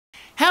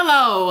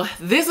Hello,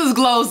 this is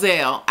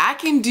GloZell. I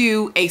can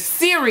do a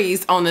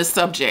series on this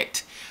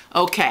subject.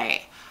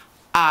 Okay,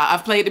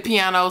 I've played the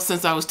piano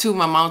since I was 2.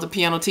 My mom's a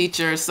piano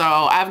teacher, so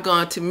I've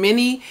gone to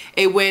many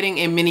a wedding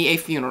and many a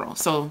funeral.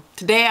 So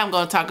today I'm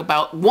going to talk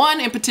about one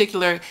in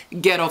particular,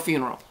 ghetto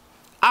funeral.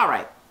 All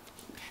right,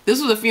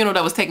 this was a funeral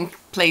that was taking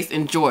place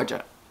in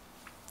Georgia.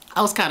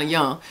 I was kind of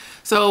young.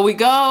 So we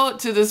go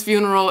to this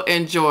funeral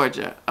in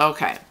Georgia.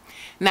 Okay,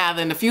 now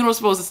then the funeral's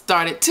supposed to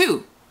start at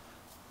 2.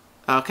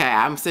 Okay,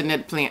 I'm sitting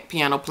at the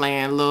piano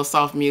playing a little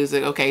soft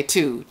music. Okay,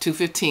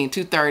 2:15,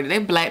 2:30. They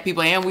black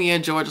people and we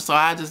in Georgia, so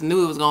I just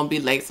knew it was going to be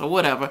late, so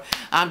whatever.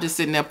 I'm just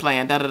sitting there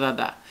playing,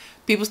 da-da-da-da.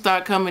 People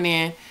start coming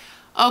in.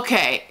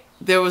 Okay,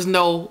 there was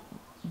no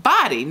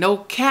body, no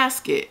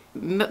casket,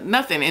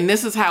 nothing. And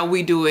this is how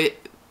we do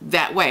it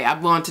that way.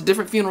 I've gone to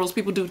different funerals.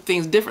 People do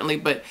things differently,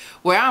 but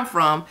where I'm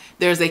from,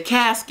 there's a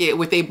casket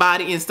with a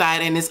body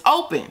inside and it's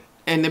open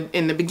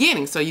in the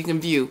beginning so you can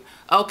view.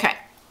 Okay,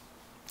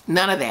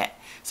 none of that.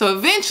 So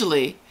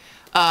eventually,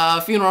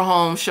 funeral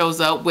home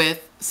shows up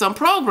with some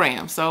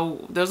program.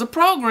 So there's a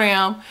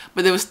program,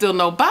 but there was still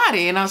no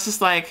body. And I was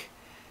just like,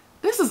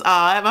 this is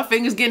odd. My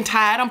fingers getting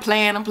tired. I'm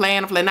playing.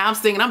 Now I'm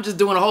singing. I'm just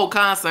doing a whole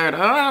concert.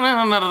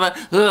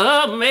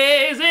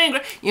 Amazing.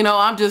 You know,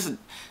 I'm just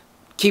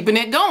keeping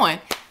it going.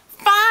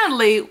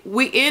 Finally,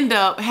 we end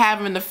up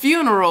having the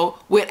funeral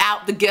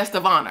without the guest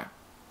of honor.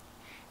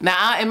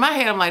 Now, in my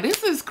head, I'm like,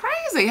 this is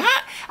crazy.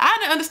 I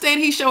didn't understand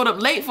he showed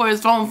up late for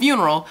his own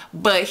funeral,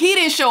 but he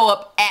didn't show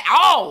up at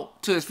all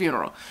to his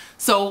funeral.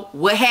 So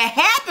what had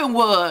happened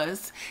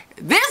was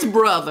this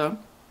brother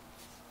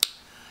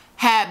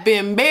had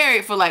been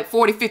married for like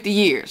 40, 50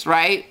 years,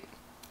 right?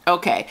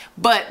 Okay,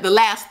 but the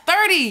last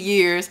 30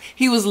 years,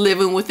 he was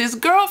living with his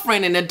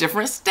girlfriend in a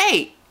different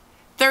state.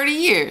 30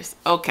 years,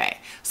 okay.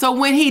 So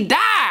when he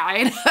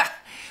died...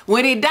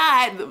 When he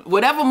died,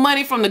 whatever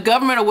money from the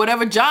government or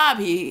whatever job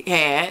he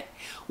had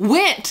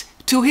went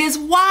to his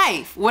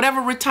wife.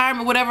 Whatever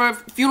retirement, whatever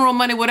funeral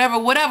money,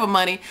 whatever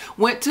money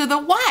went to the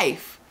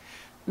wife.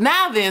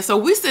 Now then, so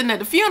we sitting at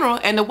the funeral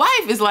and the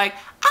wife is like,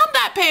 I'm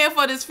not paying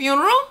for this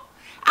funeral.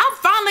 I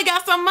finally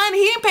got some money.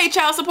 He didn't pay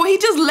child support. He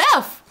just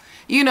left,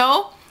 you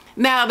know.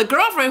 Now the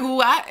girlfriend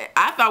who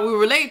I thought we were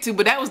related to,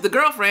 but that was the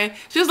girlfriend.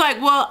 She was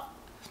like, well,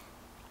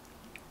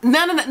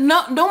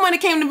 no money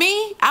came to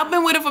me. I've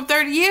been with him for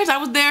 30 years. I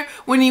was there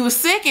when he was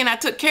sick and I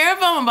took care of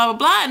him and blah, blah,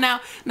 blah. And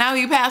now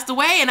he passed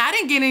away and I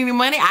didn't get any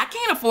money. I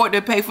can't afford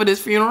to pay for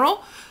this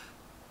funeral.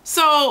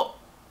 So,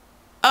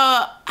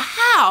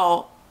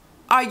 how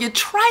are you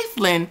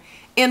trifling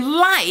in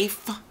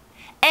life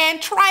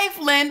and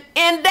trifling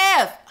in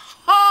death?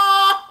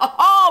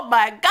 Oh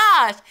my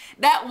gosh,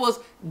 that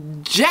was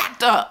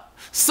jacked up.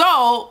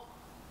 So,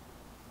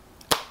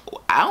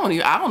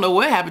 I don't know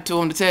what happened to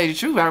him, to tell you the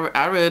truth.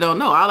 I really don't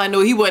know. All I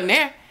know, he wasn't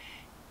there.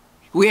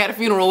 We had a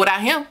funeral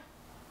without him.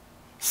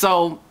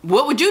 So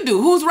what would you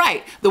do? Who's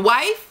right? The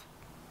wife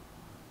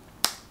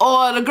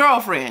or the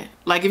girlfriend?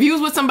 Like if you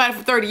was with somebody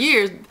for 30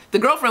 years, the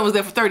girlfriend was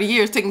there for 30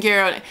 years taking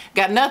care of it,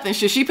 got nothing.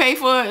 Should she pay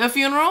for a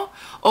funeral?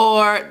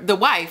 Or the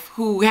wife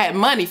who had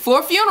money for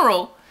a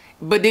funeral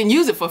but didn't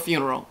use it for a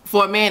funeral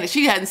for a man that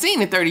she hadn't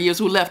seen in 30 years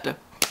who left her?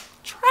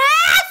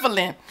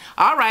 Trifling.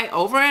 All right,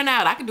 over and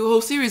out. I could do a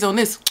whole series on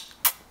this.